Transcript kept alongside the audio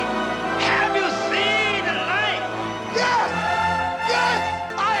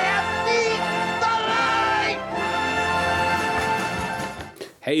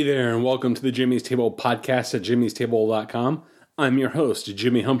Hey there, and welcome to the Jimmy's Table podcast at jimmystable.com. I'm your host,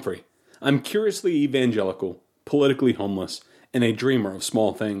 Jimmy Humphrey. I'm curiously evangelical, politically homeless, and a dreamer of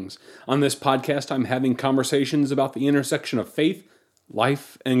small things. On this podcast, I'm having conversations about the intersection of faith,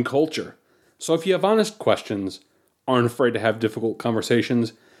 life, and culture. So if you have honest questions, aren't afraid to have difficult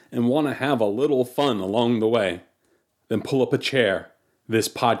conversations, and want to have a little fun along the way, then pull up a chair. This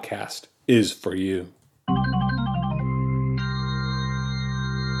podcast is for you.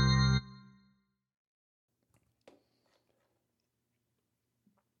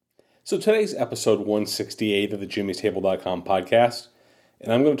 So today's episode 168 of the jimmystable.com podcast,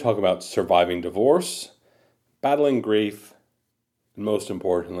 and I'm going to talk about surviving divorce, battling grief, and most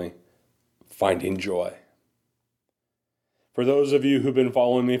importantly, finding joy. For those of you who've been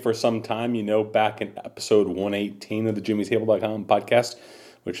following me for some time, you know back in episode 118 of the jimmystable.com podcast,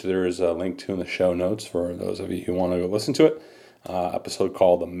 which there is a link to in the show notes for those of you who want to go listen to it, episode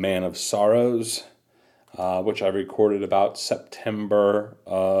called The Man of Sorrows, which I recorded about September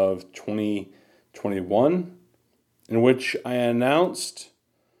of 2021, in which I announced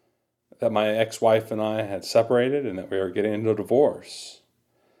that my ex-wife and I had separated and that we were getting into a divorce.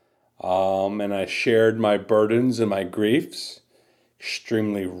 And I shared my burdens and my griefs,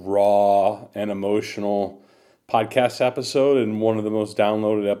 extremely raw and emotional podcast episode, and one of the most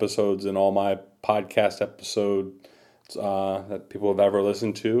downloaded episodes in all my podcast episodes that people have ever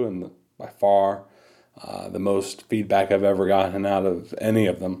listened to, and by far the most feedback I've ever gotten out of any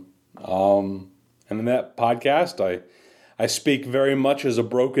of them. And in that podcast, I speak very much as a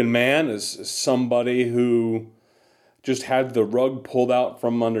broken man, as somebody who just had the rug pulled out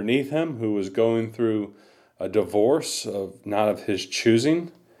from underneath him, who was going through a divorce of not of his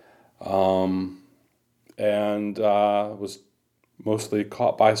choosing, and was mostly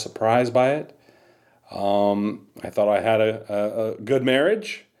caught by surprise by it. I thought I had a good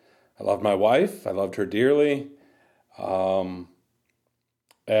marriage. I loved my wife. I loved her dearly. And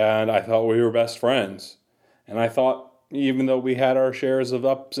I thought we were best friends. And I thought, even though we had our shares of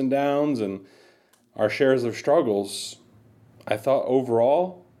ups and downs and our shares of struggles, I thought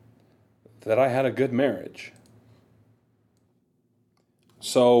overall that I had a good marriage.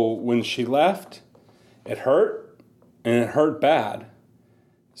 So when she left, it hurt, and it hurt bad.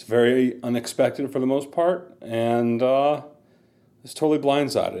 It's very unexpected for the most part, and was totally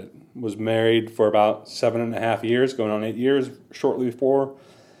blindsided. Was married for about 7.5 years, going on 8 years, shortly before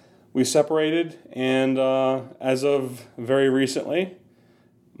we separated. And as of very recently,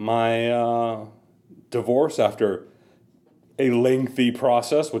 my divorce, after a lengthy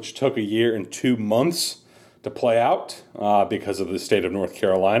process, which took 1 year and 2 months to play out because of the state of North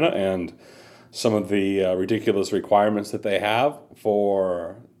Carolina and some of the ridiculous requirements that they have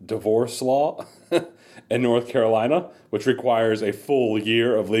for divorce law in North Carolina, which requires a full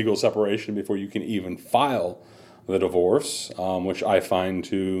year of legal separation before you can even file the divorce, which I find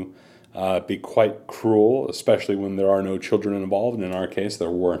to be quite cruel, especially when there are no children involved. And in our case,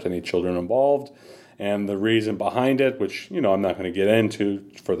 there weren't any children involved. And the reason behind it, which, I'm not going to get into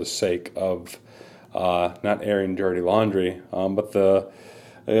for the sake of not airing dirty laundry, but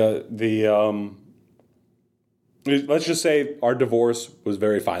let's just say our divorce was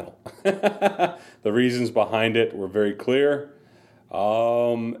very final. The reasons behind it were very clear,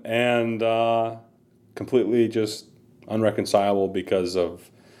 and completely just unreconcilable because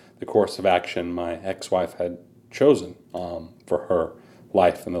of the course of action my ex-wife had chosen for her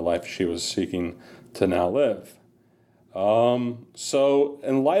life and the life she was seeking to now live. So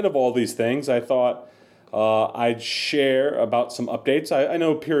in light of all these things, I thought I'd share about some updates. I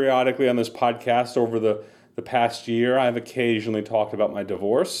know periodically on this podcast over the past year, I've occasionally talked about my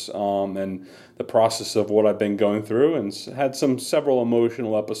divorce and the process of what I've been going through, and had several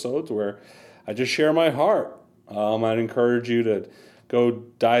emotional episodes where I just share my heart. I'd encourage you to go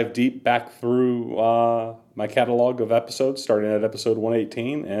dive deep back through my catalog of episodes, starting at episode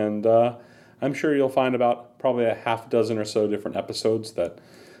 118, and I'm sure you'll find about probably a half dozen or so different episodes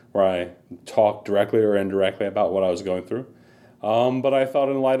where I talk directly or indirectly about what I was going through. But I thought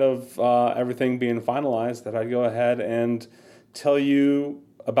in light of everything being finalized that I'd go ahead and tell you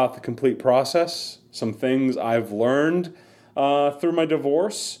about the complete process, some things I've learned through my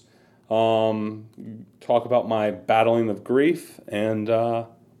divorce, talk about my battling of grief, and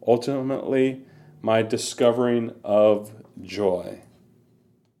ultimately my discovering of joy.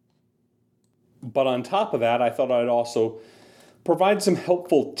 But on top of that, I thought I'd also provide some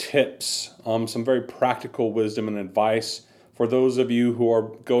helpful tips, some very practical wisdom and advice for those of you who are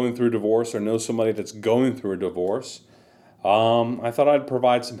going through divorce or know somebody that's going through a divorce. I thought I'd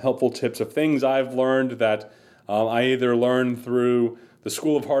provide some helpful tips of things I've learned that I either learned through the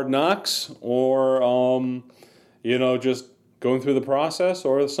school of hard knocks, or just going through the process,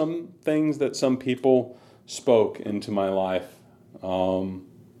 or some things that some people spoke into my life.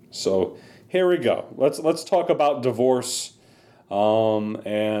 So here we go. Let's talk about divorce,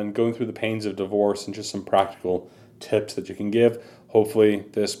 and going through the pains of divorce, and just some practical tips that you can give. Hopefully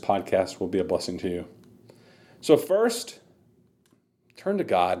this podcast will be a blessing to you. So first, turn to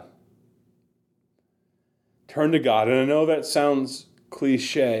God. Turn to God. And I know that sounds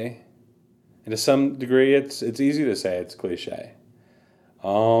cliche, and to some degree it's easy to say it's cliche.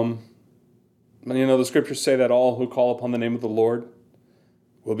 But the scriptures say that all who call upon the name of the Lord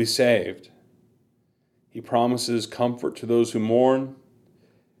will be saved. He promises comfort to those who mourn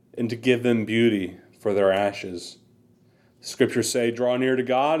and to give them beauty for their ashes. The scriptures say, draw near to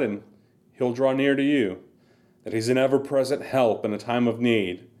God and He'll draw near to you, that He's an ever-present help in a time of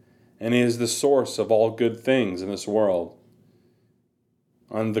need, and He is the source of all good things in this world.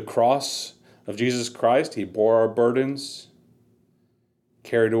 On the cross of Jesus Christ, He bore our burdens,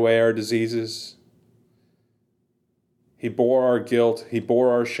 carried away our diseases. He bore our guilt. He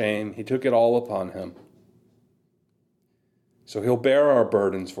bore our shame. He took it all upon Him. So He'll bear our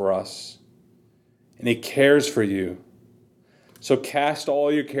burdens for us, and He cares for you. So cast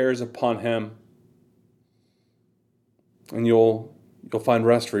all your cares upon Him, and you'll find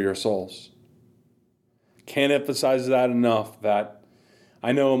rest for your souls. Can't emphasize that enough, that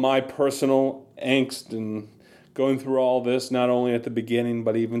I know my personal angst and going through all this, not only at the beginning,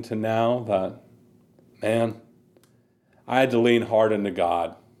 but even to now, that, man, I had to lean hard into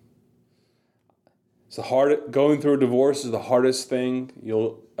God. Going through a divorce is the hardest thing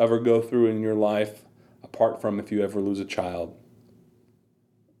you'll ever go through in your life, apart from if you ever lose a child.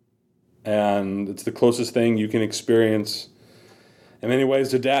 And it's the closest thing you can experience in many ways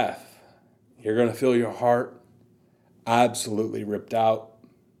to death. You're going to feel your heart absolutely ripped out.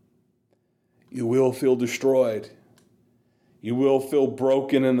 You will feel destroyed. You will feel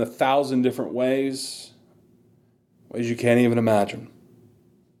broken in 1,000 different ways you can't even imagine.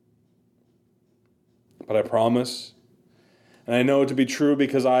 But I promise, and I know it to be true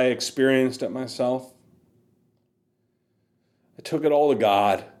because I experienced it myself, I took it all to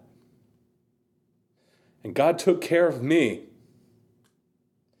God. And God took care of me.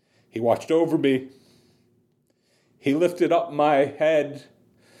 He watched over me. He lifted up my head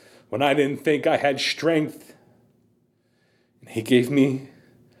when I didn't think I had strength. And He gave me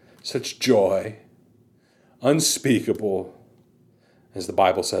such joy, unspeakable, as the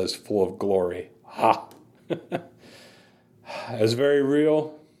Bible says, full of glory. Ha! It was very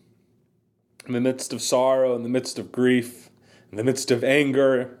real. In the midst of sorrow, in the midst of grief, in the midst of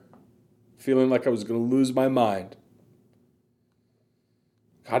anger, feeling like I was going to lose my mind,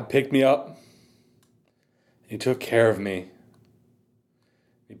 God picked me up. He took care of me.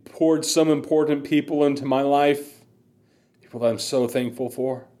 He poured some important people into my life, people that I'm so thankful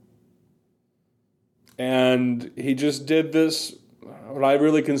for. And He just did this, what I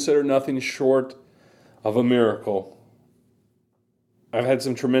really consider nothing short of a miracle. I've had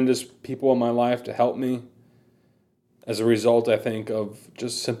some tremendous people in my life to help me as a result, I think, of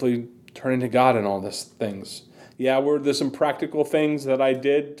just simply turning to God in all these things. Yeah, there's some practical things that I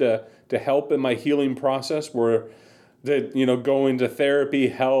did to help in my healing process. Did going to therapy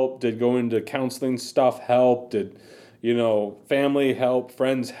help? Did going to counseling stuff help? Did family help?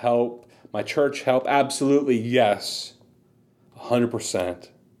 Friends help? My church help? Absolutely, yes, 100%.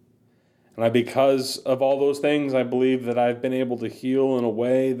 And because of all those things, I believe that I've been able to heal in a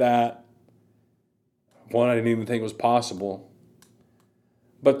way that, one, I didn't even think was possible.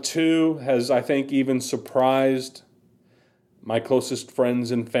 But two, has, I think, even surprised my closest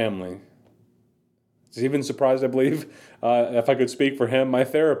friends and family. It's even surprised, I believe, if I could speak for him, my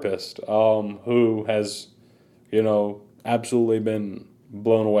therapist, who has, absolutely been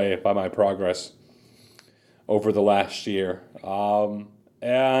blown away by my progress over the last year.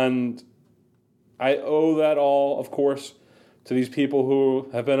 And I owe that all, of course, to these people who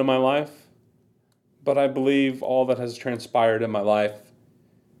have been in my life. But I believe all that has transpired in my life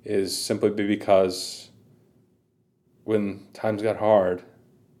is simply because when times got hard,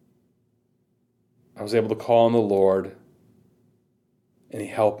 I was able to call on the Lord, and He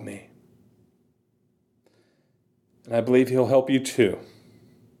helped me. And I believe He'll help you too,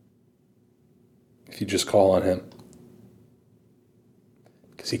 if you just call on Him,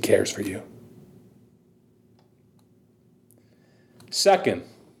 because He cares for you. Second,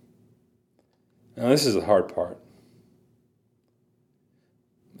 now this is the hard part.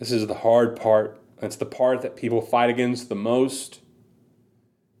 This is the hard part. It's the part that people fight against the most.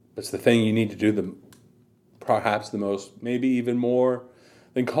 It's the thing you need to do perhaps the most, maybe even more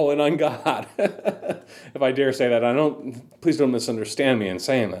than calling on God. If I dare say that, please don't misunderstand me in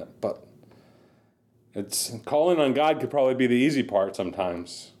saying that, but it's calling on God could probably be the easy part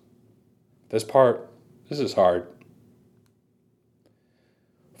sometimes. This is hard.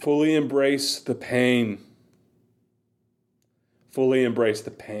 Fully embrace the pain. Fully embrace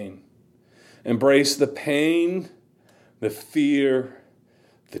the pain. Embrace the pain, the fear,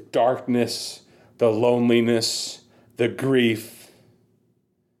 the darkness, the loneliness, the grief.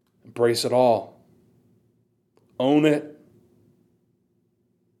 Embrace it all. Own it.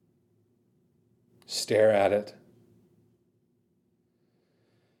 Stare at it.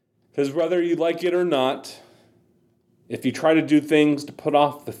 Because whether you like it or not, if you try to do things to put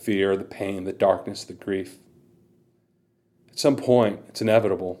off the fear, the pain, the darkness, the grief, at some point, it's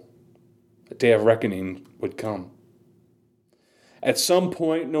inevitable. A day of reckoning would come. At some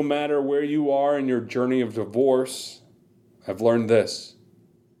point, no matter where you are in your journey of divorce, I've learned this.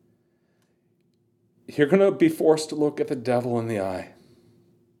 You're going to be forced to look at the devil in the eye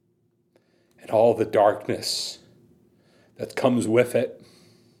and all the darkness that comes with it.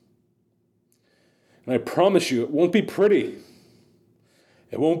 And I promise you, it won't be pretty.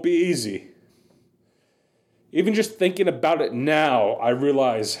 It won't be easy. Even just thinking about it now, I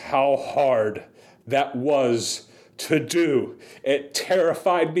realize how hard that was to do. It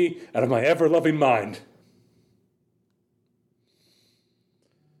terrified me out of my ever-loving mind.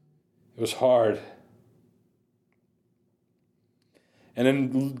 It was hard. And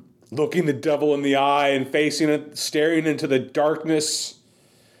then looking the devil in the eye and facing it, staring into the darkness,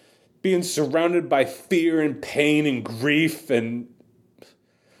 being surrounded by fear and pain and grief and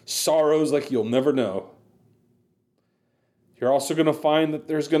sorrows like you'll never know. You're also going to find that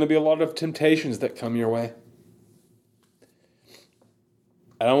there's going to be a lot of temptations that come your way.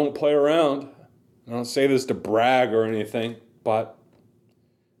 I don't play around. I don't say this to brag or anything, but,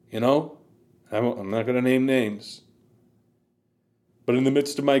 I'm not going to name names. But in the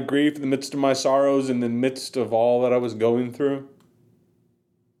midst of my grief, in the midst of my sorrows, in the midst of all that I was going through,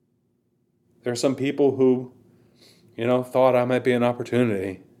 there are some people who, thought I might be an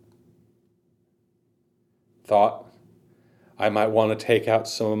opportunity. Thought I might want to take out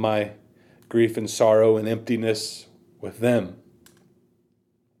some of my grief and sorrow and emptiness with them.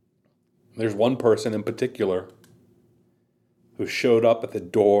 There's one person in particular who showed up at the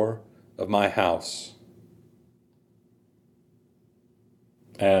door of my house.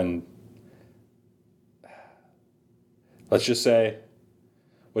 And let's just say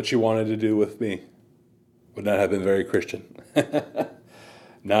what she wanted to do with me would not have been very Christian.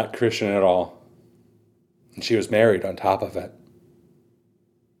 Not Christian at all. And she was married on top of it.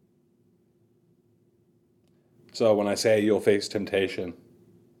 So when I say you'll face temptation,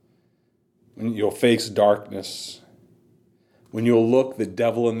 when you'll face darkness, when you'll look the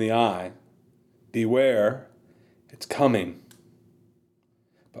devil in the eye, beware, it's coming.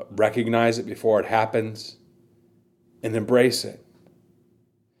 But recognize it before it happens and embrace it.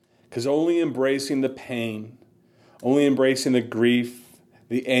 Because only embracing the pain, only embracing the grief,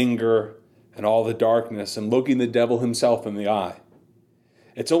 the anger, and all the darkness, and looking the devil himself in the eye,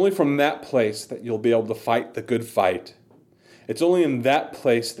 it's only from that place that you'll be able to fight the good fight. It's only in that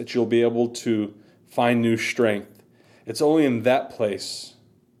place that you'll be able to find new strength. It's only in that place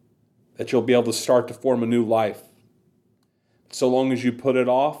that you'll be able to start to form a new life. So long as you put it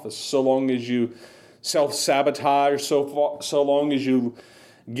off, so long as you self-sabotage, so long as you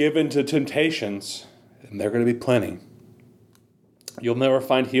give in to temptations, and they're going to be plenty, you'll never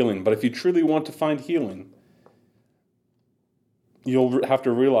find healing. But if you truly want to find healing, you'll have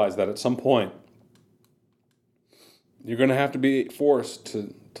to realize that at some point, you're going to have to be forced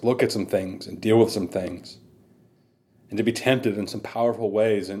to look at some things and deal with some things and to be tempted in some powerful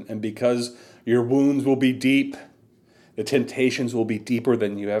ways. And because your wounds will be deep, the temptations will be deeper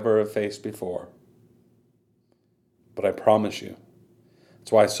than you ever have faced before. But I promise you,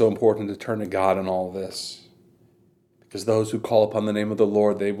 that's why it's so important to turn to God in all this. Because those who call upon the name of the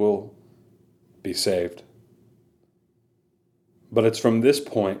Lord, they will be saved. But it's from this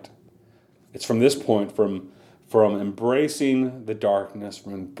point, from embracing the darkness,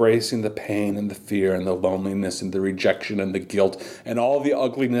 from embracing the pain and the fear and the loneliness and the rejection and the guilt and all the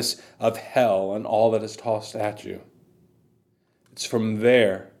ugliness of hell and all that is tossed at you. It's from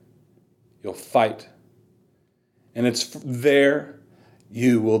there you'll fight. And it's there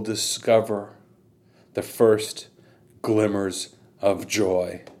you will discover the first glimmers of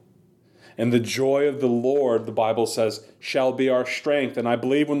joy. And the joy of the Lord, the Bible says, shall be our strength. And I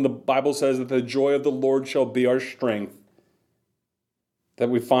believe when the Bible says that the joy of the Lord shall be our strength, that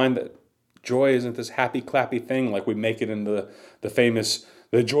we find that joy isn't this happy, clappy thing like we make it in the famous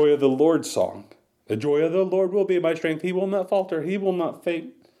The joy of the Lord song. The joy of the Lord will be my strength. He will not falter. He will not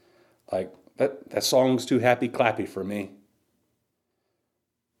faint. Like, that song's too happy clappy for me.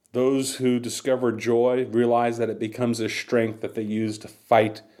 Those who discover joy realize that it becomes a strength that they use to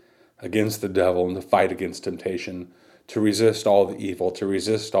fight against the devil and to fight against temptation, to resist all the evil, to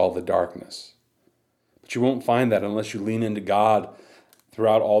resist all the darkness. But you won't find that unless you lean into God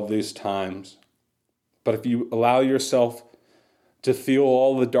throughout all these times. But if you allow yourself to feel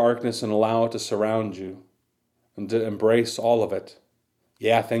all the darkness and allow it to surround you and to embrace all of it,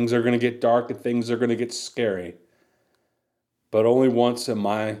 yeah, things are going to get dark and things are going to get scary. But only once, in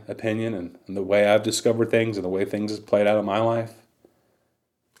my opinion, and the way I've discovered things and the way things have played out in my life,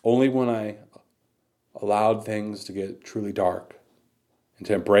 only when I allowed things to get truly dark and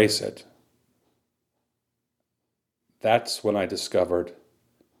to embrace it, that's when I discovered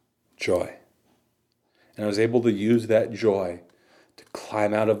joy. And I was able to use that joy to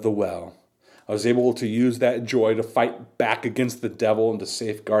climb out of the well. I was able to use that joy to fight back against the devil and to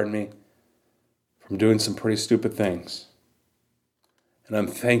safeguard me from doing some pretty stupid things. And I'm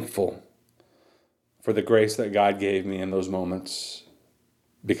thankful for the grace that God gave me in those moments.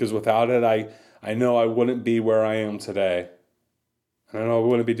 Because without it, I know I wouldn't be where I am today. And I know I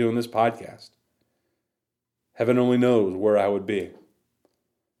wouldn't be doing this podcast. Heaven only knows where I would be.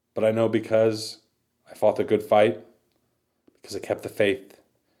 But I know because I fought the good fight, because I kept the faith,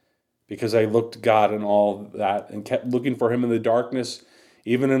 because I looked to God in all that and kept looking for Him in the darkness,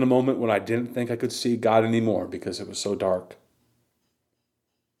 even in a moment when I didn't think I could see God anymore because it was so dark.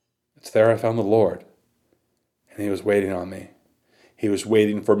 It's there I found the Lord, and He was waiting on me. He was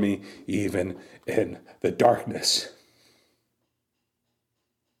waiting for me even in the darkness.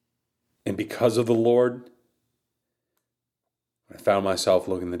 And because of the Lord, I found myself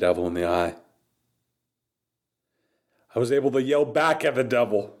looking the devil in the eye. I was able to yell back at the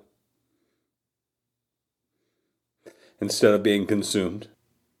devil instead of being consumed.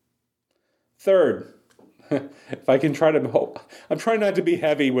 Third, if I can I'm trying not to be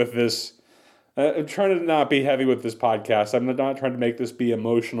heavy with this. I'm trying to not be heavy with this podcast. I'm not trying to make this be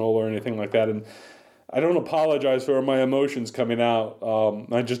emotional or anything like that. And I don't apologize for my emotions coming out.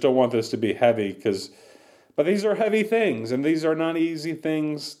 I just don't want this to be heavy but these are heavy things and these are not easy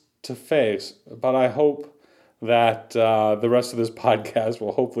things to face. But I hope that the rest of this podcast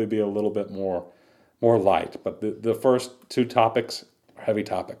will hopefully be a little bit more light. But the first two topics are heavy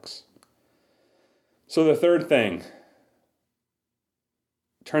topics. So the third thing,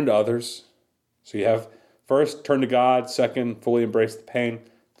 turn to others. So you have first, turn to God. Second, fully embrace the pain.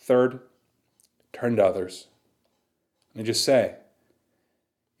 Third, turn to others. And just say,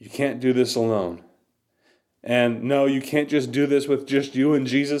 you can't do this alone. And no, you can't just do this with just you and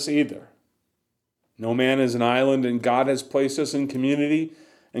Jesus either. No man is an island, and God has placed us in community,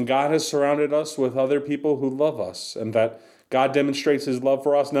 and God has surrounded us with other people who love us, and that God demonstrates His love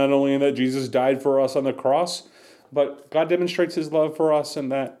for us, not only in that Jesus died for us on the cross, but God demonstrates His love for us in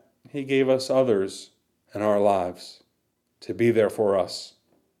that He gave us others in our lives to be there for us.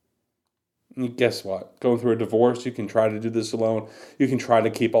 And guess what? Going through a divorce, you can try to do this alone. You can try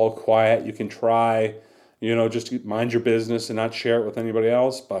to keep all quiet. You can try, just mind your business and not share it with anybody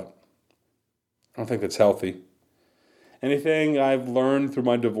else, but I don't think that's healthy. Anything I've learned through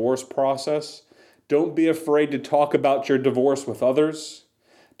my divorce process, don't be afraid to talk about your divorce with others.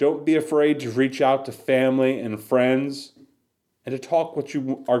 Don't be afraid to reach out to family and friends and to talk what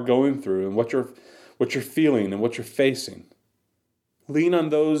you are going through and what you're feeling and what you're facing. Lean on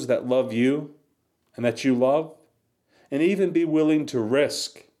those that love you and that you love, and even be willing to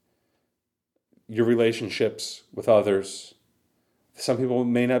risk your relationships with others. Some people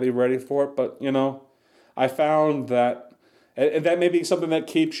may not be ready for it, but, I found that and that may be something that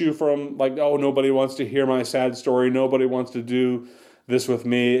keeps you from nobody wants to hear my sad story. Nobody wants to do this with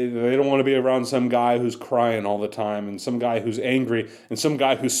me. They don't want to be around some guy who's crying all the time and some guy who's angry and some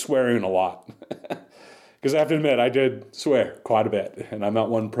guy who's swearing a lot. Because I have to admit, I did swear quite a bit, and I'm not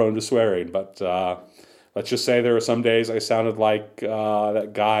one prone to swearing. But let's just say there were some days I sounded like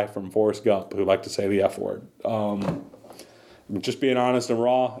that guy from Forrest Gump who liked to say the F word. Just being honest and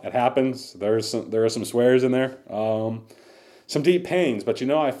raw, it happens. There are some swears in there. Some deep pains, but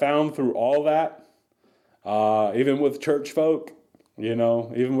I found through all that, even with church folk,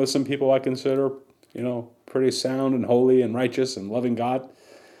 even with some people I consider, pretty sound and holy and righteous and loving God,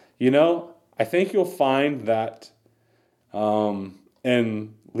 I think you'll find that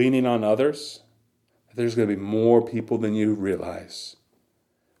in leaning on others, there's going to be more people than you realize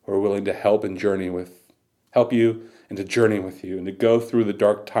who are willing to help you and to journey with you and to go through the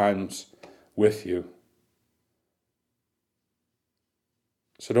dark times with you.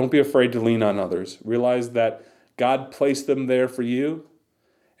 So don't be afraid to lean on others. Realize that God placed them there for you,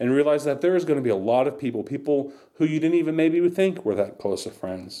 and realize that there is going to be a lot of people who you didn't even maybe think were that close of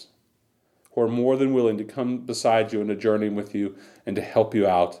friends, who are more than willing to come beside you and to journey with you and to help you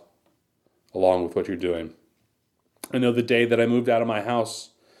out along with what you're doing. I know the day that I moved out of my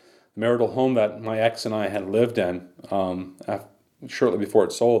house, the marital home that my ex and I had lived in, shortly before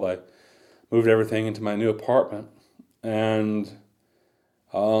it sold, I moved everything into my new apartment. And,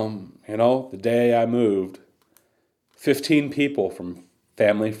 the day I moved, 15 people from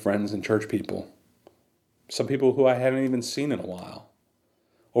family, friends, and church people, some people who I hadn't even seen in a while,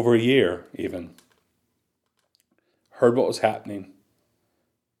 over a year even, heard what was happening.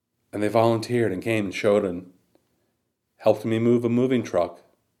 And they volunteered and came and showed and helped me move a moving truck.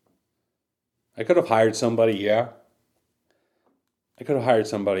 I could have hired somebody, yeah.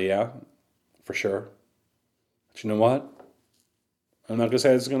 For sure. But you know what? I'm not going to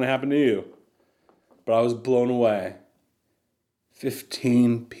say this is going to happen to you. But I was blown away.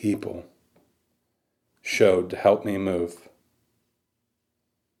 15 people showed to help me move.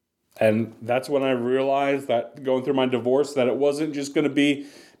 And that's when I realized that going through my divorce, that it wasn't just going to be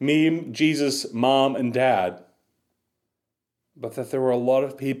me, Jesus, mom, and dad, but that there were a lot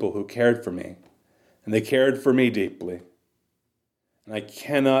of people who cared for me, and they cared for me deeply. And I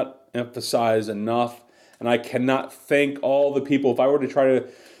cannot emphasize enough, and I cannot thank all the people. If I were to try to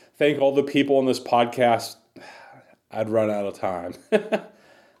thank all the people on this podcast, I'd run out of time.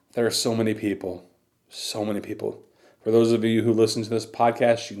 There are so many people. For those of you who listen to this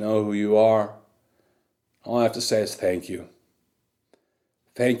podcast, you know who you are. All I have to say is thank you.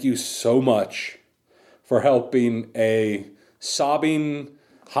 Thank you so much for helping a sobbing,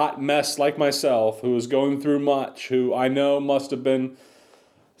 hot mess like myself, who is going through much, who I know must have been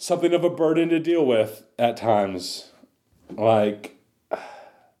something of a burden to deal with at times. Thank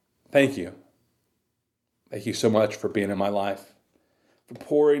you. Thank you so much for being in my life. For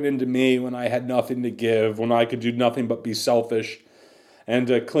pouring into me when I had nothing to give, when I could do nothing but be selfish and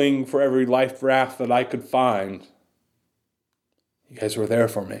to cling for every life raft that I could find. You guys were there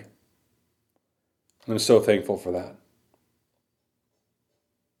for me. I'm so thankful for that.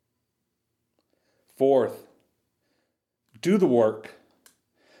 Fourth, do the work.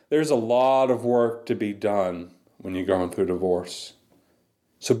 There's a lot of work to be done when you're going through divorce.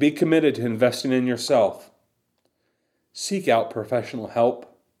 So be committed to investing in yourself. Seek out professional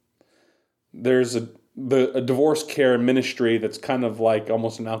help. There's a divorce care ministry that's kind of like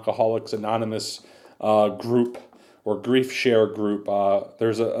almost an Alcoholics Anonymous group or grief share group.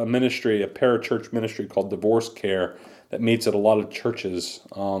 There's a ministry, a parachurch ministry called Divorce Care that meets at a lot of churches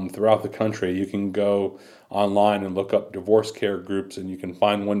throughout the country. You can go online and look up divorce care groups, and you can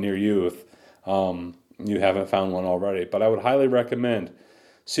find one near you if you haven't found one already. But I would highly recommend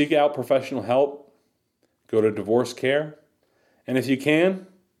seek out professional help. Go to Divorce Care. And if you can,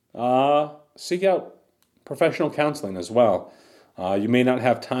 seek out professional counseling as well. You may not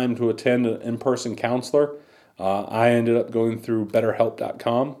have time to attend an in-person counselor. I ended up going through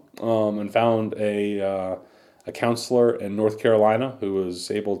BetterHelp.com and found a counselor in North Carolina who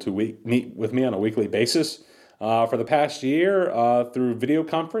was able to meet with me on a weekly basis for the past year through video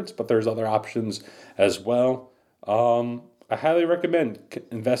conference, but there's other options as well. I highly recommend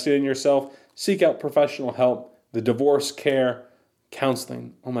investing in yourself. Seek out professional help. The divorce care,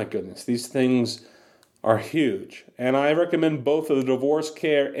 counseling. Oh my goodness, these things are huge. And I recommend both of the divorce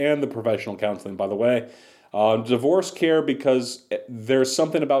care and the professional counseling, by the way. Divorce care because there's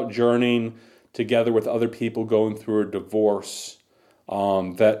something about journeying together with other people going through a divorce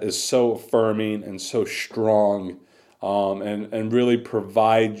that is so affirming and so strong and really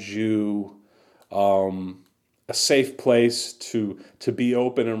provides you a safe place to be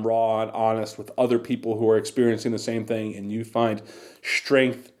open and raw and honest with other people who are experiencing the same thing, and you find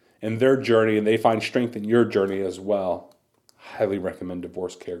strength in their journey and they find strength in your journey as well. Highly recommend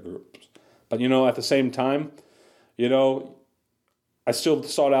divorce care groups. But at the same time, I still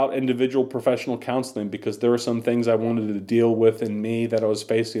sought out individual professional counseling because there were some things I wanted to deal with in me that I was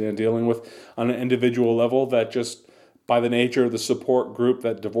facing and dealing with on an individual level that just by the nature of the support group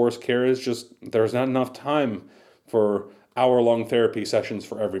that divorce care is, just there's not enough time for hour-long therapy sessions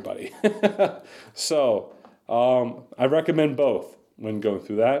for everybody. So I recommend both when going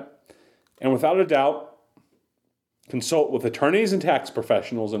through that. And without a doubt, consult with attorneys and tax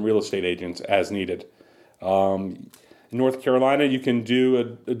professionals and real estate agents as needed. In North Carolina, you can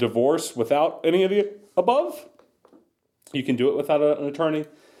do a divorce without any of the above. You can do it without an attorney,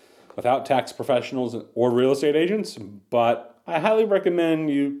 without tax professionals or real estate agents, but I highly recommend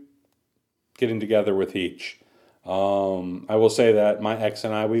you getting together with each. I will say that my ex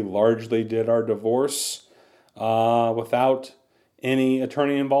and I, we largely did our divorce without any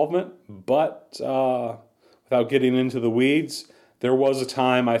attorney involvement, but without getting into the weeds, there was a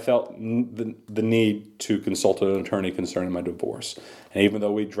time I felt the need to consult an attorney concerning my divorce. And even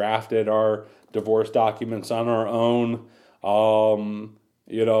though we drafted our divorce documents on our own,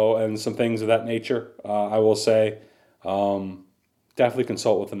 and some things of that nature, I will say, definitely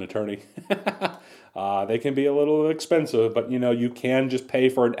consult with an attorney. They can be a little expensive, but you can just pay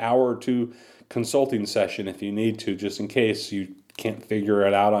for an hour or two consulting session if you need to, just in case you can't figure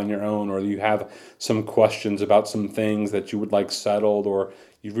it out on your own, or you have some questions about some things that you would like settled, or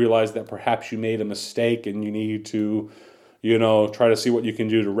you realize that perhaps you made a mistake and you need to, try to see what you can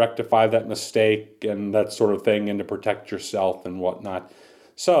do to rectify that mistake and that sort of thing, and to protect yourself and whatnot.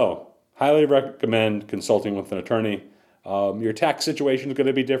 So, highly recommend consulting with an attorney. Your tax situation is going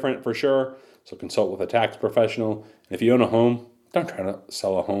to be different for sure, so consult with a tax professional. And if you own a home, don't try to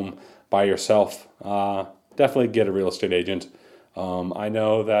sell a home by yourself. Definitely get a real estate agent. I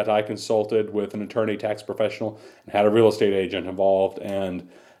know that I consulted with an attorney tax professional and had a real estate agent involved, and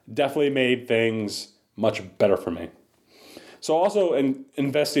definitely made things much better for me. So also in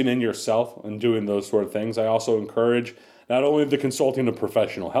investing in yourself and doing those sort of things, I also encourage not only the consulting of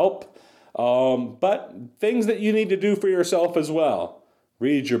professional help, but things that you need to do for yourself as well.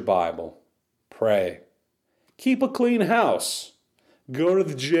 Read your Bible. Pray. Keep a clean house. Go to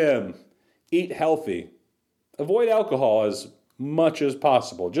the gym. Eat healthy. Avoid alcohol as much as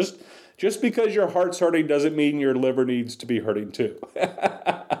possible. Just because your heart's hurting doesn't mean your liver needs to be hurting too.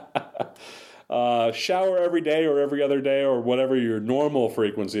 Shower every day or every other day, or whatever your normal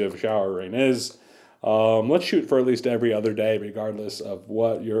frequency of showering is. Let's shoot for at least every other day, regardless of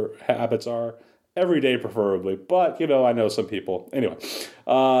what your habits are. Every day preferably, but I know some people. Anyway,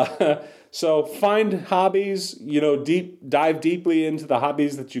 so find hobbies, dive deeply into the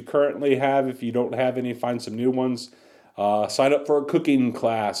hobbies that you currently have. If you don't have any, find some new ones. Sign up for a cooking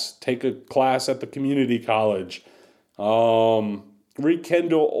class, take a class at the community college.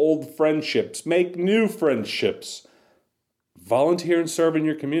 Rekindle old friendships, make new friendships, volunteer and serve in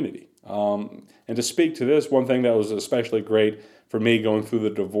your community. And to speak to this, one thing that was especially great for me going through the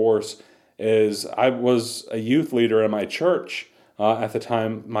divorce is I was a youth leader in my church at the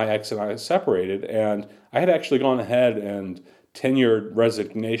time my ex and I separated, and I had actually gone ahead and tenured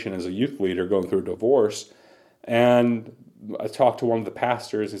resignation as a youth leader going through a divorce. And I talked to one of the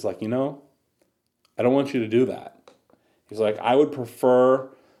pastors. He's like, I don't want you to do that. He's like, I would prefer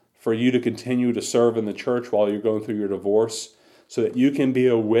for you to continue to serve in the church while you're going through your divorce, so that you can be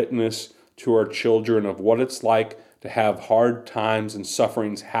a witness to our children of what it's like to have hard times and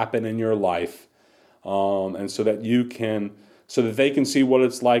sufferings happen in your life, and so that they can see what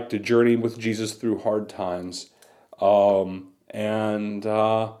it's like to journey with Jesus through hard times, and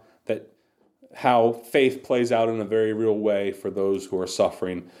that how faith plays out in a very real way for those who are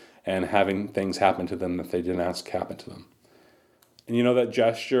suffering and having things happen to them that they didn't ask happen to them. And that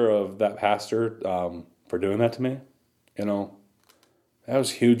gesture of that pastor for doing that to me, that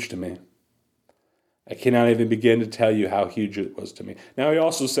was huge to me. I cannot even begin to tell you how huge it was to me. Now, he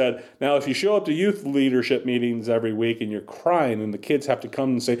also said, now if you show up to youth leadership meetings every week and you're crying and the kids have to come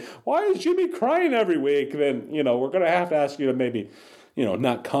and say, why is Jimmy crying every week? Then, we're going to have to ask you to maybe,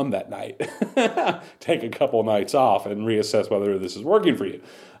 not come that night. Take a couple nights off and reassess whether this is working for you.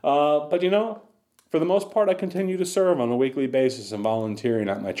 But for the most part, I continue to serve on a weekly basis and volunteering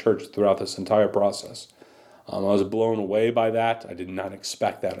at my church throughout this entire process. I was blown away by that. I did not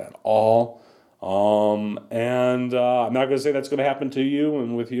expect that at all. And I'm not going to say that's going to happen to you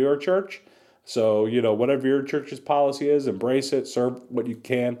and with your church. So, whatever your church's policy is, embrace it, serve what you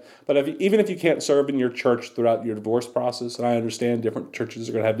can. But even if you can't serve in your church throughout your divorce process, and I understand different churches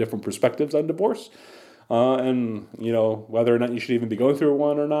are going to have different perspectives on divorce, and, whether or not you should even be going through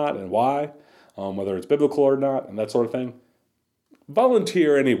one or not, and why, whether it's biblical or not, and that sort of thing.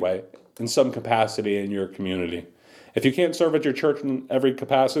 Volunteer anyway, in some capacity in your community. If you can't serve at your church in every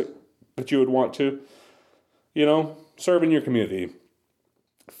capacity that you would want to, serve in your community.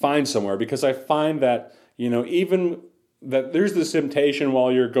 Find somewhere, because I find that, even that there's this temptation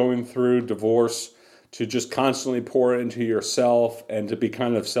while you're going through divorce to just constantly pour into yourself and to be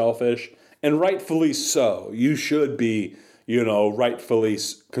kind of selfish, and rightfully so. You should be, rightfully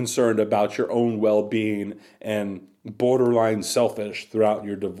concerned about your own well-being and borderline selfish throughout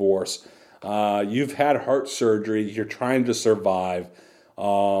your divorce. You've had heart surgery. You're trying to survive.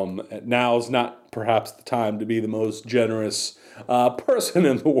 Now is not perhaps the time to be the most generous person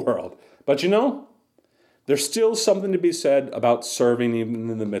in the world. But there's still something to be said about serving even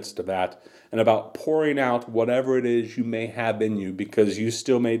in the midst of that, and about pouring out whatever it is you may have in you, because you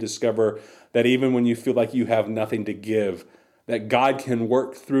still may discover that even when you feel like you have nothing to give, that God can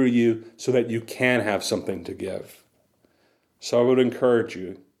work through you so that you can have something to give. So I would encourage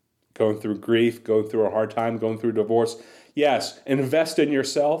you, going through grief, going through a hard time, going through divorce, yes, invest in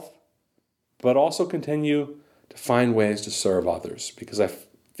yourself, but also continue to find ways to serve others, because I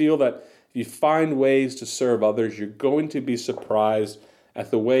feel that if you find ways to serve others, you're going to be surprised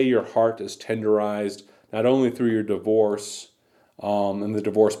at the way your heart is tenderized, not only through your divorce and the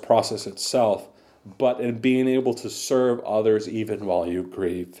divorce process itself, but in being able to serve others even while you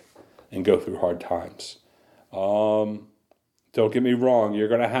grieve and go through hard times. Don't get me wrong, you're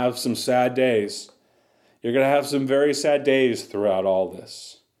going to have some sad days. You're going to have some very sad days throughout all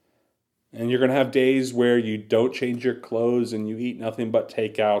this. And you're going to have days where you don't change your clothes and you eat nothing but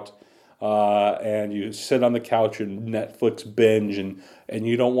takeout. And you sit on the couch and Netflix binge and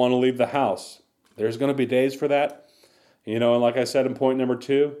you don't want to leave the house. There's going to be days for that. And like I said in point number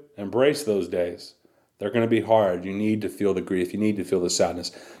 2, embrace those days. They're going to be hard. You need to feel the grief. You need to feel the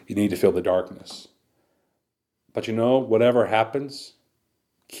sadness. You need to feel the darkness. But whatever happens,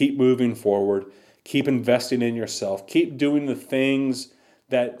 keep moving forward. Keep investing in yourself. Keep doing the things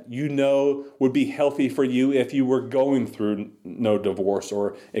that would be healthy for you if you were going through no divorce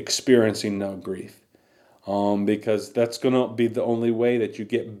or experiencing no grief. Because that's going to be the only way that you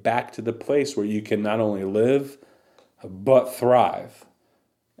get back to the place where you can not only live, but thrive.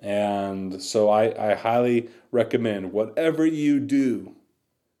 And so I highly recommend, whatever you do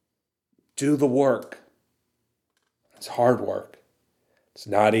the work. It's hard work. It's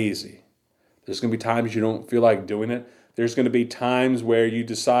not easy. There's going to be times you don't feel like doing it. There's going to be times where you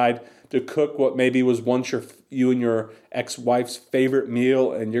decide to cook what maybe was once you and your ex-wife's favorite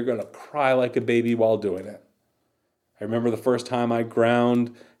meal, and you're going to cry like a baby while doing it. I remember the first time I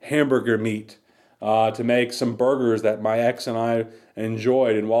ground hamburger meat to make some burgers that my ex and I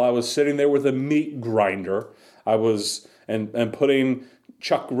enjoyed. And while I was sitting there with a meat grinder, I was and putting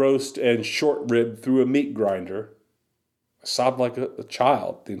chuck roast and short rib through a meat grinder, I sobbed like a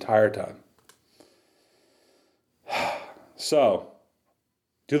child the entire time. So,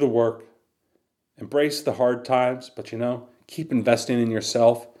 do the work, embrace the hard times, but keep investing in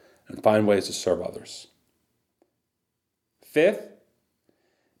yourself and find ways to serve others. 5th,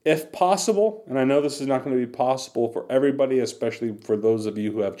 if possible, and I know this is not going to be possible for everybody, especially for those of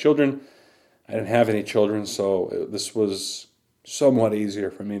you who have children. I didn't have any children, so this was somewhat easier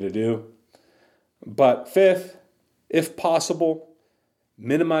for me to do. But 5th, if possible,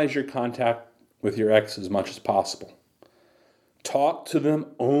 minimize your contact with your ex as much as possible. Talk to them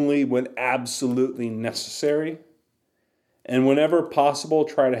only when absolutely necessary. And whenever possible,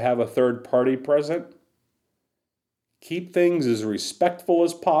 try to have a third party present. Keep things as respectful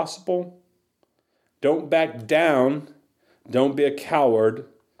as possible. Don't back down. Don't be a coward.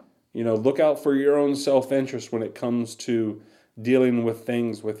 Look out for your own self-interest when it comes to dealing with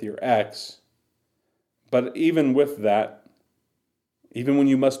things with your ex. But even with that, even when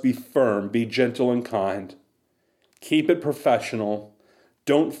you must be firm, be gentle and kind. Keep it professional.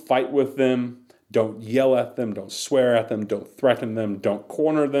 Don't fight with them. Don't yell at them. Don't swear at them. Don't threaten them. Don't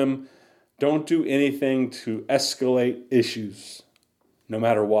corner them. Don't do anything to escalate issues, no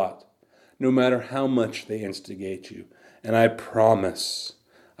matter what, no matter how much they instigate you. And I promise,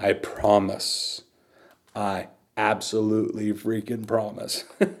 I absolutely freaking promise,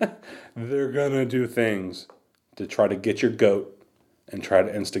 they're going to do things to try to get your goat and try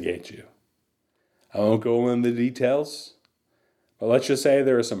to instigate you. I won't go into the details, but let's just say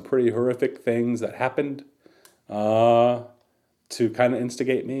there are some pretty horrific things that happened to kind of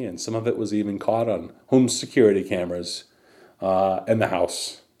instigate me, and some of it was even caught on home security cameras in the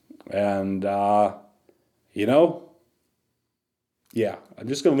house. And, yeah, I'm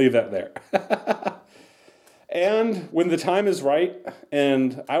just going to leave that there. And when the time is right,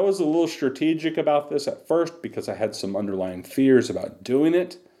 and I was a little strategic about this at first because I had some underlying fears about doing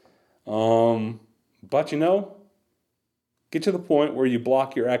it, but get to the point where you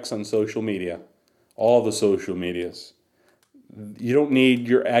block your ex on social media, all the social medias. You don't need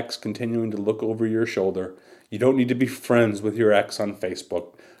your ex continuing to look over your shoulder. You don't need to be friends with your ex on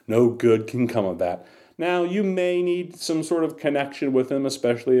Facebook. No good can come of that. Now, you may need some sort of connection with them,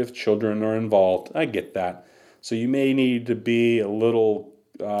 especially if children are involved. I get that. So you may need to be you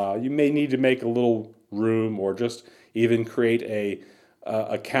may need to make a little room, or just even create a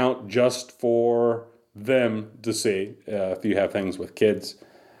account just for them to see if you have things with kids.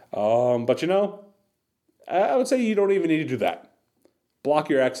 But I would say you don't even need to do that. Block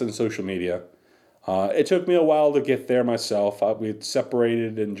your ex on social media. It took me a while to get there myself. We had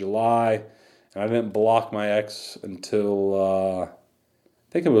separated in July, and I didn't block my ex until I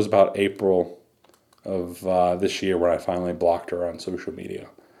think it was about April of this year when I finally blocked her on social media.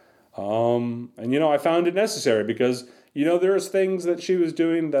 And I found it necessary because there's things that she was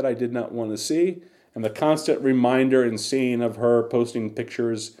doing that I did not want to see, and the constant reminder and seeing of her posting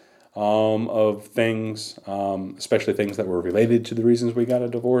pictures of things, especially things that were related to the reasons we got a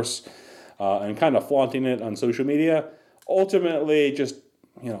divorce, and kind of flaunting it on social media, ultimately just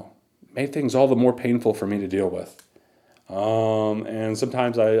made things all the more painful for me to deal with. And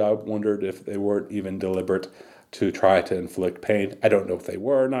sometimes I wondered if they weren't even deliberate to try to inflict pain. I don't know if they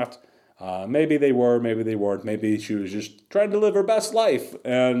were or not. Maybe they were, maybe they weren't. Maybe she was just trying to live her best life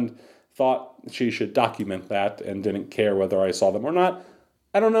and thought she should document that and didn't care whether I saw them or not.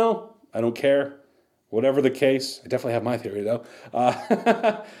 I don't know. I don't care. Whatever the case, I definitely have my theory though.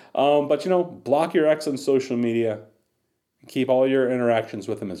 But block your ex on social media. Keep all your interactions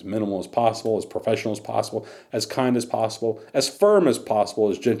with them as minimal as possible, as professional as possible, as kind as possible, as firm as possible,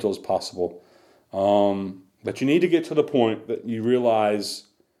 as gentle as possible. But you need to get to the point that you realize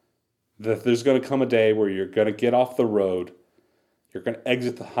that there's going to come a day where you're going to get off the road, you're going to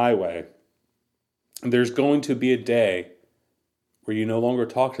exit the highway, and there's going to be a day where you no longer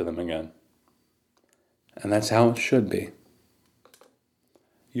talk to them again. And that's how it should be.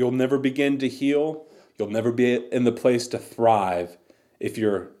 You'll never begin to heal. You'll never be in the place to thrive if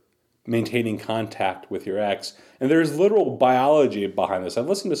you're maintaining contact with your ex. And there's literal biology behind this. I've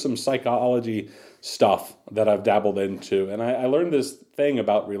listened to some psychology stuff that I've dabbled into, and I learned this thing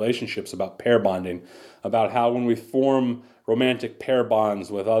about relationships, about pair bonding, about how when we form romantic pair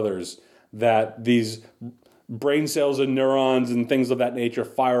bonds with others, that these brain cells and neurons and things of that nature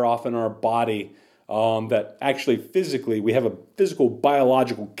fire off in our body. That actually physically, we have a physical,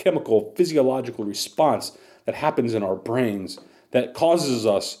 biological, chemical, physiological response that happens in our brains that causes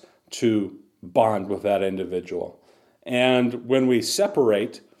us to bond with that individual. And when we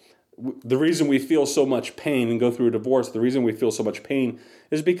separate, the reason we feel so much pain and go through a divorce, the reason we feel so much pain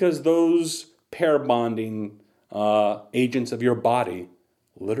is because those pair bonding agents of your body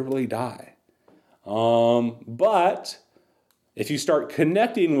literally die. But if you start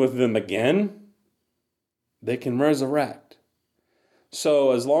connecting with them again, they can resurrect.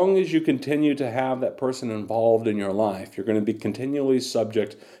 So as long as you continue to have that person involved in your life, you're going to be continually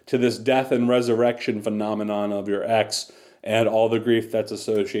subject to this death and resurrection phenomenon of your ex and all the grief that's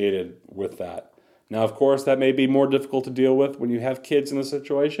associated with that. Now, of course, that may be more difficult to deal with when you have kids in the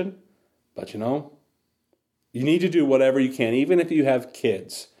situation, but you need to do whatever you can, even if you have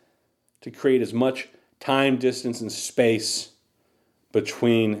kids, to create as much time, distance, and space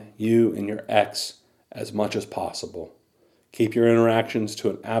between you and your ex as much as possible. Keep your interactions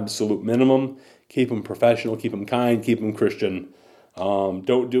to an absolute minimum. Keep them professional, keep them kind, keep them Christian.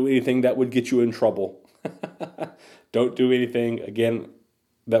 Don't do anything that would get you in trouble. Don't do anything, again,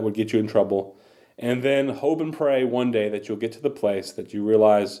 that would get you in trouble. And then hope and pray one day that you'll get to the place that you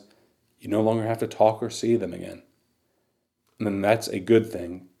realize you no longer have to talk or see them again. And then that's a good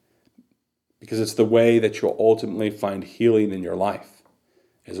thing, because it's the way that you'll ultimately find healing in your life,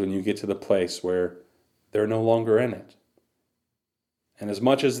 is when you get to the place where they're no longer in it. And as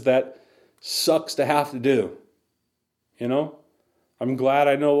much as that sucks to have to do, I'm glad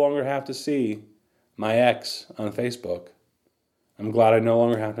I no longer have to see my ex on Facebook. I'm glad I no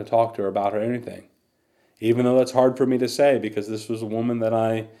longer have to talk to her about anything. Even though that's hard for me to say, because this was a woman that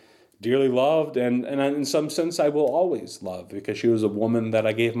I dearly loved, and in some sense I will always love, because she was a woman that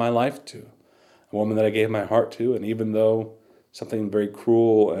I gave my life to, a woman that I gave my heart to. And even though something very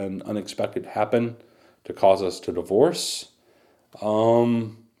cruel and unexpected happened to cause us to divorce,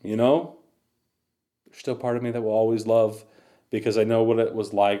 there's still part of me that will always love, because I know what it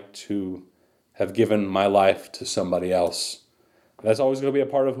was like to have given my life to somebody else. That's always going to be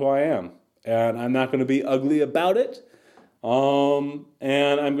a part of who I am. And I'm not going to be ugly about it. And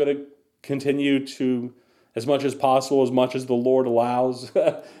I'm going to continue to, as much as possible, as much as the Lord allows,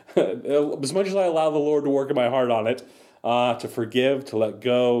 as much as I allow the Lord to work in my heart on it, to forgive, to let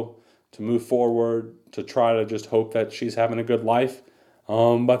go, to move forward, to try to just hope that she's having a good life,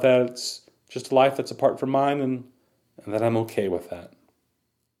 but that it's just a life that's apart from mine, and that I'm okay with that.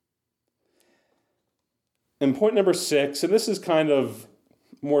 And point number 6, and this is kind of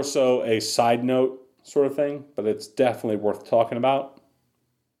more so a side note sort of thing, but it's definitely worth talking about.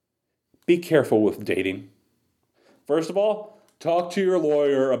 Be careful with dating. First of all, talk to your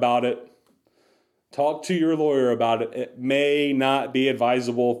lawyer about it. Talk to your lawyer about it. It may not be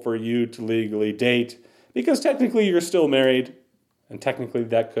advisable for you to legally date, because technically you're still married, and technically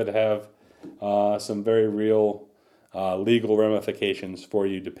that could have some very real legal ramifications for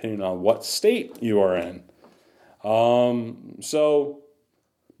you depending on what state you are in.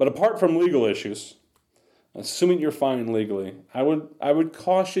 But apart from legal issues, assuming you're fine legally, I would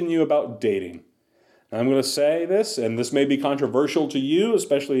caution you about dating. Now, I'm going to say this, and this may be controversial to you,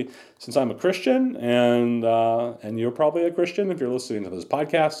 especially since I'm a Christian, and you're probably a Christian if you're listening to this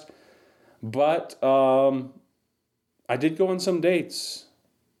podcast. But I did go on some dates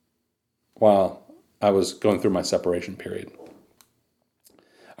while I was going through my separation period.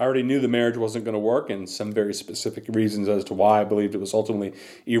 I already knew the marriage wasn't going to work, and some very specific reasons as to why I believed it was ultimately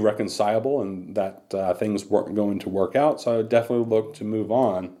irreconcilable and that things weren't going to work out. So I definitely looked to move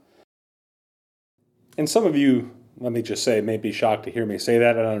on. And some of you, let me just say, may be shocked to hear me say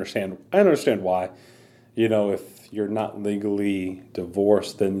that, and I understand why. If you're not legally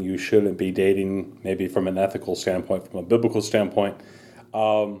divorced, then you shouldn't be dating, maybe from an ethical standpoint, from a biblical standpoint.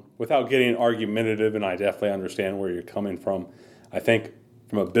 Without getting argumentative, and I definitely understand where you're coming from, I think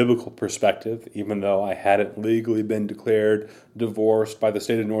from a biblical perspective, even though I hadn't legally been declared divorced by the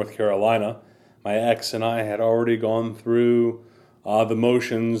state of North Carolina, my ex and I had already gone through the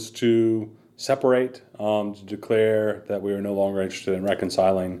motions to separate, to declare that we were no longer interested in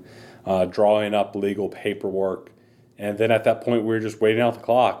reconciling, drawing up legal paperwork. And then at that point, we were just waiting out the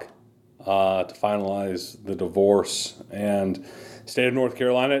clock to finalize the divorce. And state of North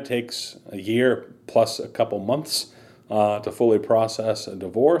Carolina, it takes a year plus a couple months to fully process a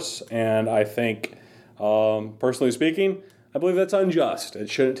divorce. And I think, personally speaking, I believe that's unjust. It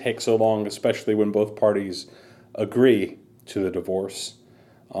shouldn't take so long, especially when both parties agree to the divorce.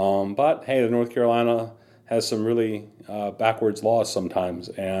 But hey, North Carolina has some really backwards laws sometimes,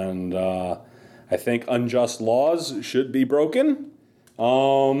 and I think unjust laws should be broken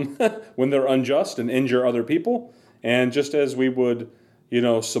when they're unjust and injure other people. And just as we would,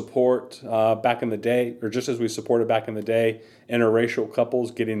 support back in the day, or just as we supported back in the day, interracial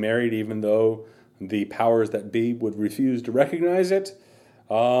couples getting married, even though the powers that be would refuse to recognize it.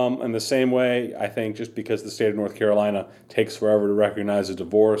 In the same way, I think just because the state of North Carolina takes forever to recognize a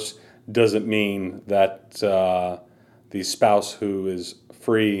divorce doesn't mean that the spouse who is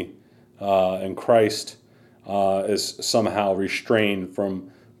free in Christ is somehow restrained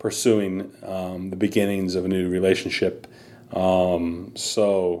from pursuing the beginnings of a new relationship.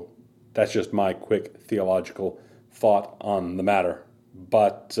 So that's just my quick theological thought on the matter.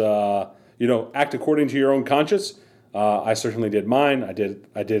 But, act according to your own conscience. I certainly did mine. I did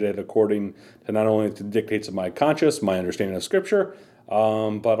it according to not only the dictates of my conscience, my understanding of Scripture,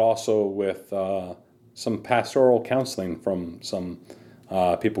 but also with some pastoral counseling from some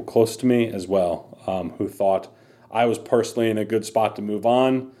people close to me as well, who thought I was personally in a good spot to move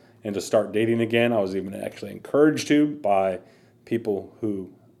on and to start dating again. I was even actually encouraged to by people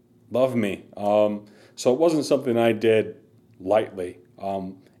who love me. So it wasn't something I did lightly.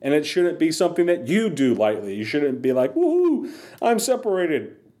 And it shouldn't be something that you do lightly. You shouldn't be like, woohoo, I'm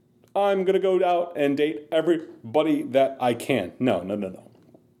separated. I'm going to go out and date everybody that I can. No.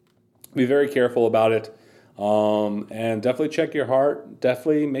 Be very careful about it. And definitely check your heart.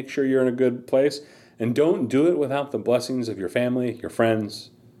 Definitely make sure you're in a good place. And don't do it without the blessings of your family, your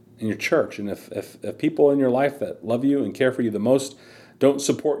friends, and your church. And if people in your life that love you and care for you the most don't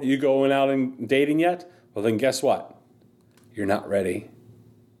support you going out and dating yet, well, then guess what? You're not ready.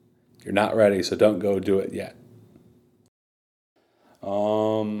 You're not ready, so don't go do it yet.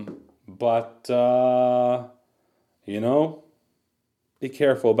 Be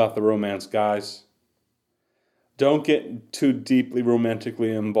careful about the romance, guys. Don't get too deeply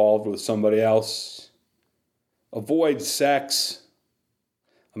romantically involved with somebody else. Avoid sex.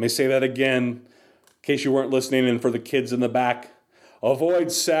 Let me say that again, in case you weren't listening, and for the kids in the back.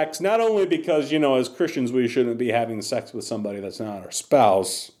 Avoid sex, not only because, as Christians, we shouldn't be having sex with somebody that's not our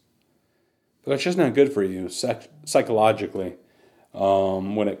spouse, but it's just not good for you psychologically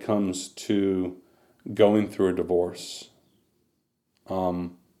when it comes to going through a divorce.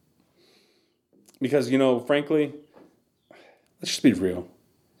 Because, frankly, let's just be real.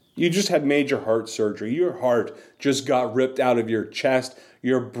 You just had major heart surgery. Your heart just got ripped out of your chest.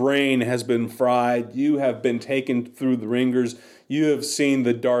 Your brain has been fried. You have been taken through the ringers. You have seen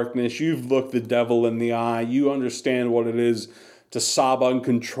the darkness. You've looked the devil in the eye. You understand what it is to sob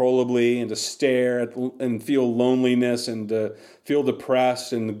uncontrollably and to stare at and feel loneliness and to feel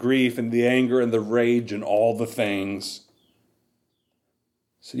depressed and the grief and the anger and the rage and all the things.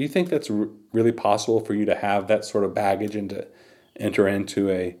 So you think that's really possible for you to have that sort of baggage and to enter into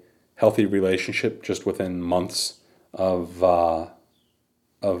a healthy relationship just within months of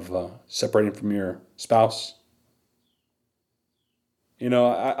separating from your spouse?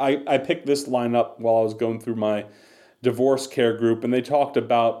 I picked this line up while I was going through my divorce care group, and they talked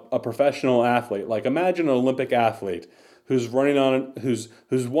about a professional athlete. Like, imagine an Olympic athlete who's running on, who's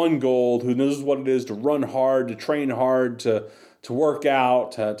won gold, who knows what it is to run hard, to train hard, to work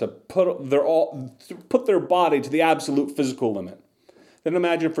out, to put their body to the absolute physical limit. Then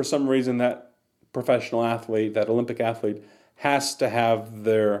imagine for some reason that professional athlete, that Olympic athlete, has to have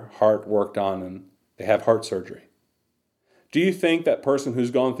their heart worked on and they have heart surgery. Do you think that person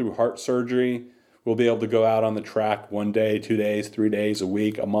who's gone through heart surgery will be able to go out on the track 1 day, 2 days, 3 days, a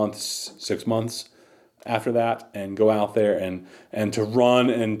week, a month, 6 months after that and go out there and to run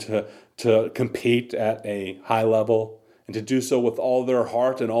and to compete at a high level and to do so with all their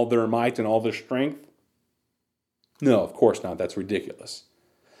heart and all their might and all their strength? No, of course not. That's ridiculous.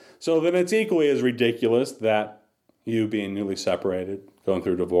 So then it's equally as ridiculous that you, being newly separated, going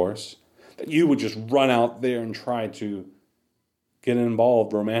through divorce, that you would just run out there and try to get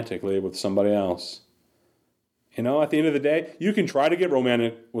involved romantically with somebody else. At the end of the day, you can try to get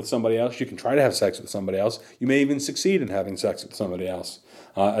romantic with somebody else. You can try to have sex with somebody else. You may even succeed in having sex with somebody else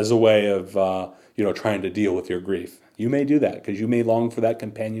as a way of, trying to deal with your grief. You may do that because you may long for that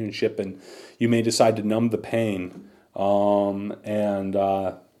companionship and you may decide to numb the pain and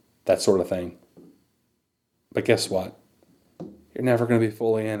that sort of thing. But guess what? You're never going to be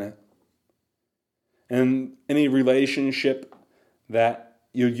fully in it. And any relationship that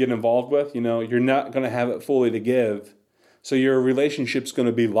you get involved with, you're not going to have it fully to give. So your relationship's going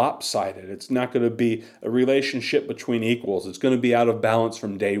to be lopsided. It's not going to be a relationship between equals. It's going to be out of balance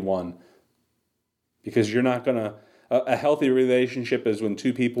from day one. Because you're not going to... A healthy relationship is when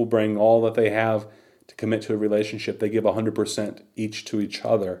two people bring all that they have to commit to a relationship. They give 100% each to each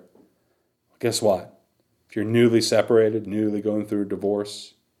other. Guess what? If you're newly separated, newly going through a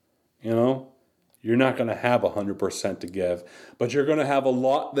divorce, you're not going to have 100% to give, but you're going to have a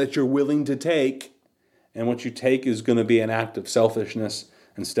lot that you're willing to take, and what you take is going to be an act of selfishness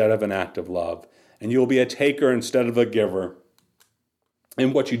instead of an act of love, and you'll be a taker instead of a giver.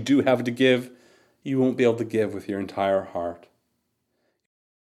 And what you do have to give, you won't be able to give with your entire heart.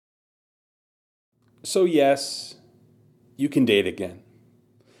 So yes, you can date again.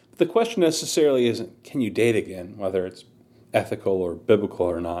 But the question necessarily isn't, can you date again, whether it's ethical or biblical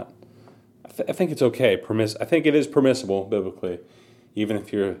or not. I think it's okay. I think it is permissible biblically, even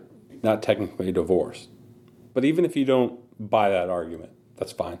if you're not technically divorced. But even if you don't buy that argument,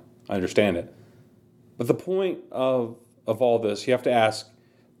 that's fine. I understand it. But the point of all this, you have to ask,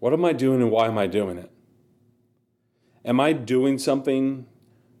 what am I doing and why am I doing it? Am I doing something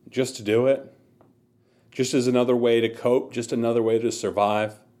just to do it? Just as another way to cope? Just another way to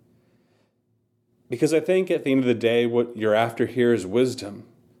survive? Because I think at the end of the day, what you're after here is wisdom.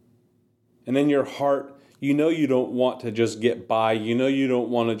 And in your heart, you don't want to just get by. You don't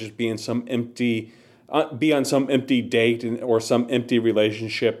want to just be in some empty, on some empty date or some empty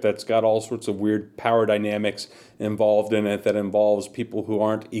relationship that's got all sorts of weird power dynamics involved in it that involves people who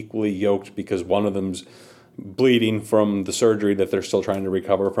aren't equally yoked because one of them's bleeding from the surgery that they're still trying to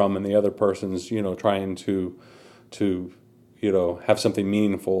recover from, and the other person's, trying to have something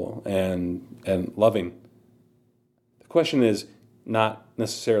meaningful and loving. The question is not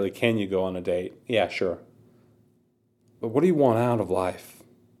necessarily can you go on a date? Yeah, sure. But what do you want out of life?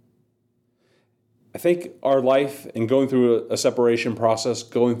 I think our life and going through a separation process,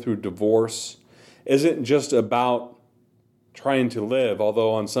 going through divorce, isn't just about trying to live,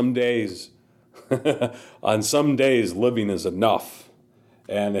 although on some days living is enough.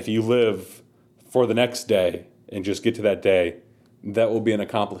 And if you live for the next day and just get to that day, that will be an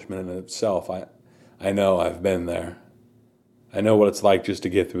accomplishment in itself. I know I've been there. I know what it's like just to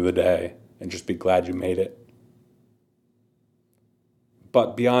get through the day and just be glad you made it.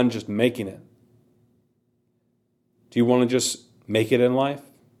 But beyond just making it, do you want to just make it in life?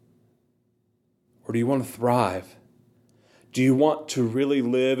 Or do you want to thrive? Do you want to really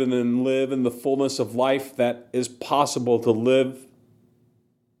live and then live in the fullness of life that is possible to live?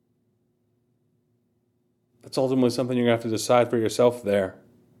 That's ultimately something you're going to have to decide for yourself there.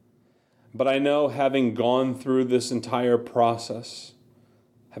 But I know, having gone through this entire process,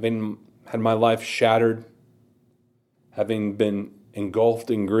 having had my life shattered, having been engulfed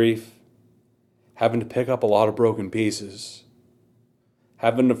in grief, having to pick up a lot of broken pieces,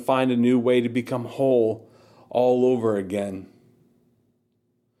 having to find a new way to become whole all over again,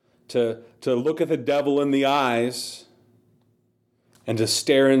 to look at the devil in the eyes and to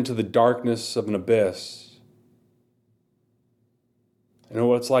stare into the darkness of an abyss. I know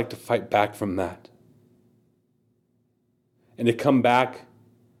what it's like to fight back from that. And to come back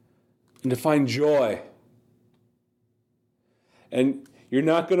and to find joy. And You're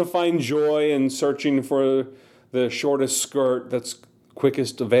not going to find joy in searching for the shortest skirt that's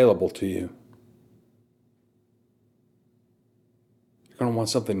quickest available to you. You're going to want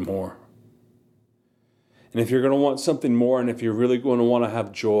something more. And if you're going to want something more, and if you're really going to want to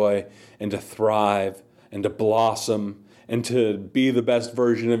have joy and to thrive and to blossom and to be the best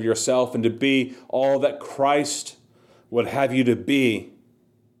version of yourself and to be all that Christ would have you to be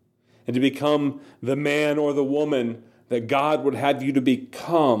and to become the man or the woman that God would have you to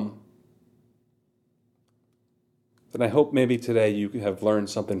become, then I hope maybe today you have learned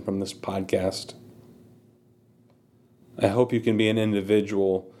something from this podcast. I hope you can be an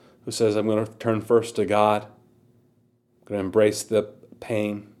individual who says, I'm going to turn first to God. I'm going to embrace the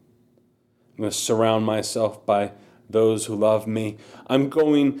pain. I'm going to surround myself by those who love me. I'm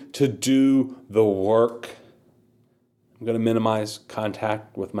going to do the work. I'm going to minimize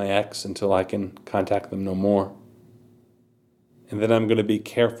contact with my ex until I can contact them no more. And then I'm going to be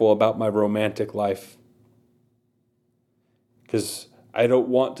careful about my romantic life. Because I don't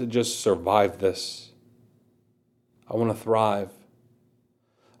want to just survive this. I want to thrive.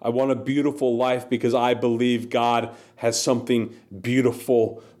 I want a beautiful life because I believe God has something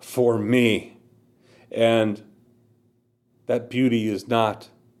beautiful for me. And that beauty is not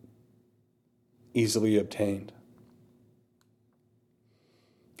easily obtained.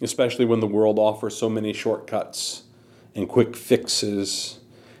 Especially when the world offers so many shortcuts and quick fixes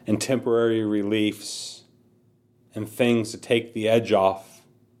and temporary reliefs and things to take the edge off,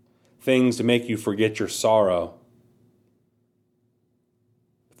 things to make you forget your sorrow.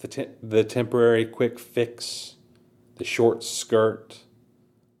 The temporary quick fix, the short skirt,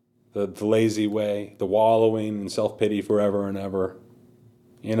 the lazy way, the wallowing in self-pity forever and ever.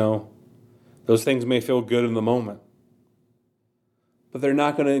 Those things may feel good in the moment, but they're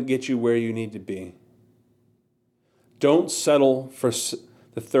not going to get you where you need to be. Don't settle for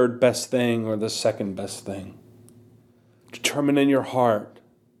the third best thing or the second best thing. Determine in your heart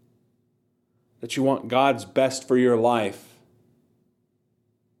that you want God's best for your life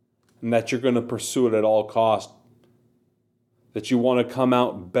and that you're going to pursue it at all costs. That you want to come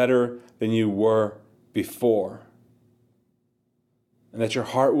out better than you were before. And that your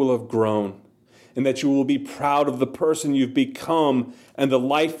heart will have grown. And that you will be proud of the person you've become and the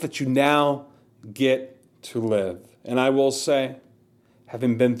life that you now get to live. And I will say,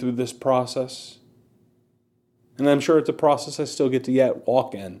 having been through this process, and I'm sure it's a process I still get to yet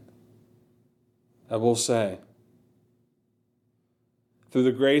walk in, I will say, through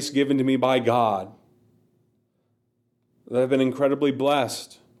the grace given to me by God, that I've been incredibly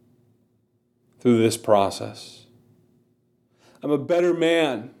blessed through this process. I'm a better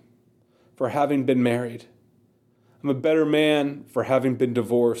man for having been married. I'm a better man for having been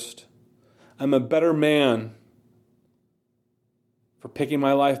divorced. I'm a better man for picking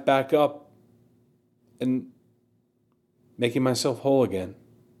my life back up and making myself whole again.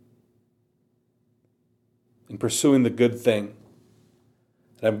 And pursuing the good thing.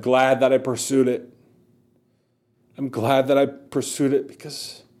 And I'm glad that I pursued it. I'm glad that I pursued it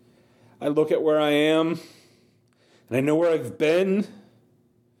because I look at where I am and I know where I've been.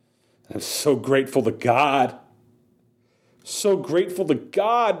 And I'm so grateful to God. So grateful to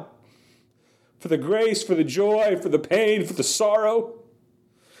God for the grace, for the joy, for the pain, for the sorrow,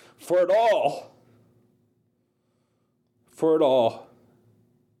 for it all. For it all.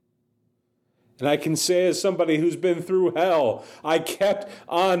 And I can say as somebody who's been through hell, I kept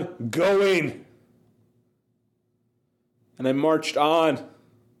on going. And I marched on.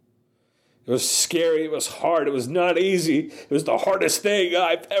 It was scary. It was hard. It was not easy. It was the hardest thing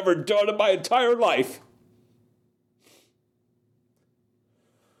I've ever done in my entire life.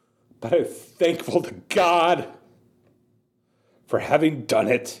 But I'm thankful to God for having done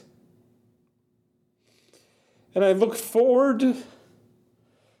it. And I look forward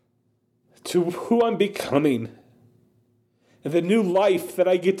to who I'm becoming and the new life that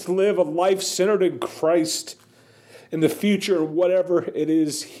I get to live, a life centered in Christ in the future, whatever it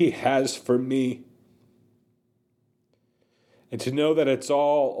is He has for me. And to know that it's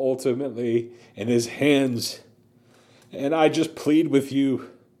all ultimately in His hands. And I just plead with you,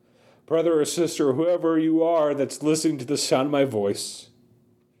 brother or sister, whoever you are that's listening to the sound of my voice,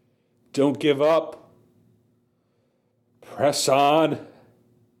 don't give up. Press on.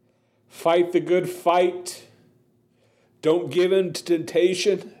 Fight the good fight. Don't give in to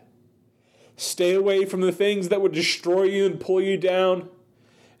temptation. Stay away from the things that would destroy you and pull you down.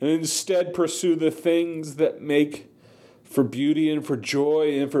 And instead pursue the things that make for beauty and for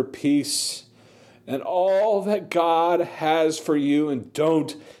joy and for peace. And all that God has for you. And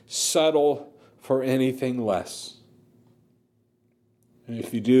don't settle for anything less. And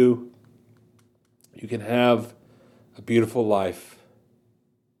if you do, you can have a beautiful life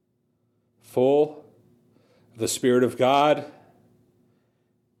full of the Spirit of God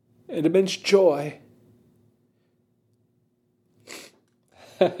and immense joy.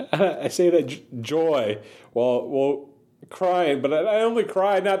 I say that joy while crying, but I only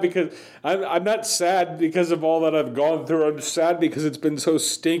cry not because I'm not sad because of all that I've gone through. I'm sad because it's been so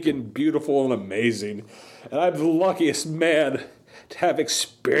stinking beautiful and amazing, and I'm the luckiest man to have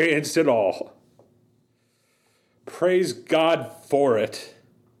experienced it all. Praise God for it.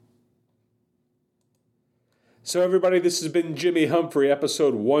 So everybody, this has been Jimmy Humphrey,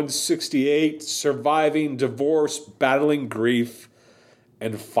 episode 168, Surviving Divorce, Battling Grief,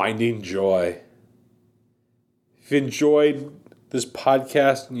 and Finding Joy. If you enjoyed this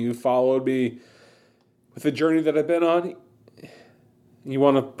podcast and you followed me with the journey that I've been on, you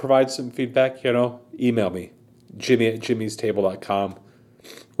want to provide some feedback, email me, jimmy@jimmystable.com.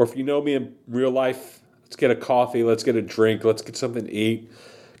 Or if you know me in real life, let's get a coffee, let's get a drink, let's get something to eat.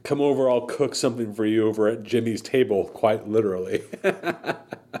 Come over, I'll cook something for you over at Jimmy's Table, quite literally.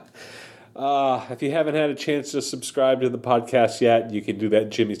 If you haven't had a chance to subscribe to the podcast yet, you can do that at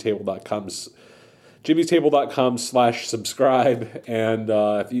jimmystable.com/subscribe. And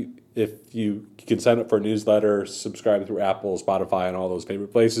if you can sign up for a newsletter, subscribe through Apple, Spotify, and all those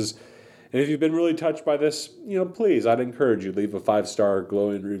favorite places. And if you've been really touched by this, please, I'd encourage you, leave a 5-star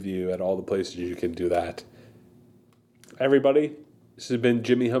glowing review at all the places you can do that. Everybody, this has been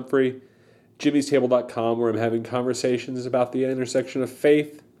Jimmy Humphrey, jimmystable.com, where I'm having conversations about the intersection of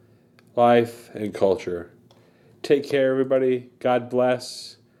faith, life, and culture. Take care, everybody. God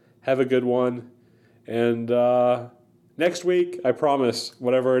bless. Have a good one. And next week, I promise,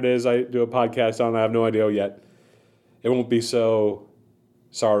 whatever it is I do a podcast on, I have no idea yet. It won't be so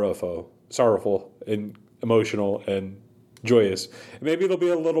sorrowful and emotional and joyous. Maybe it'll be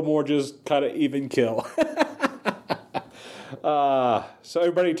a little more just kind of even kill. So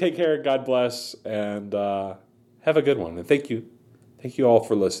everybody take care, God bless, and have a good one. And thank you all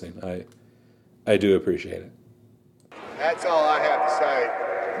for listening. I do appreciate it. That's all I have to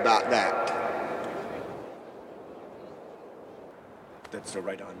say about that. That's so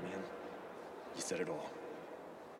right on, man. You said it all.